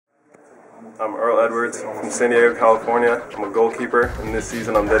I'm Earl Edwards from San Diego, California. I'm a goalkeeper, and this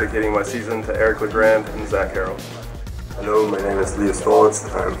season I'm dedicating my season to Eric LeGrand and Zach Harrell. Hello, my name is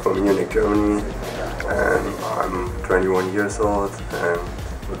Stolz. I'm from Munich, Germany, and I'm 21 years old. And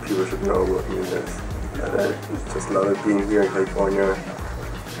what people should know about me is that I just love it being here in California,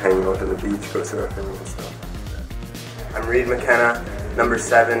 hanging out on the beach, go surfing and stuff. I'm McKenna, number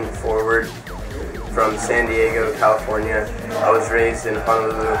 7 forward from San Diego, California. I was raised in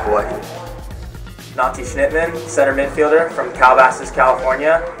Honolulu, Hawaii. Nati Schnitman, center midfielder from Calabasas,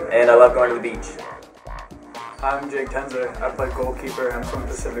 California, and I love going to the beach. I'm Tenzer. I play goalkeeper. I'm from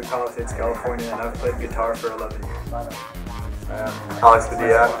Pacific Palisades, California, and I've played guitar for 11 years.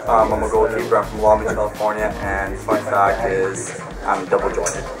 Padilla. I'm a goalkeeper. I'm from Long Beach, California, and fun fact is I'm double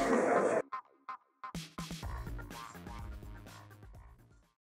jointed.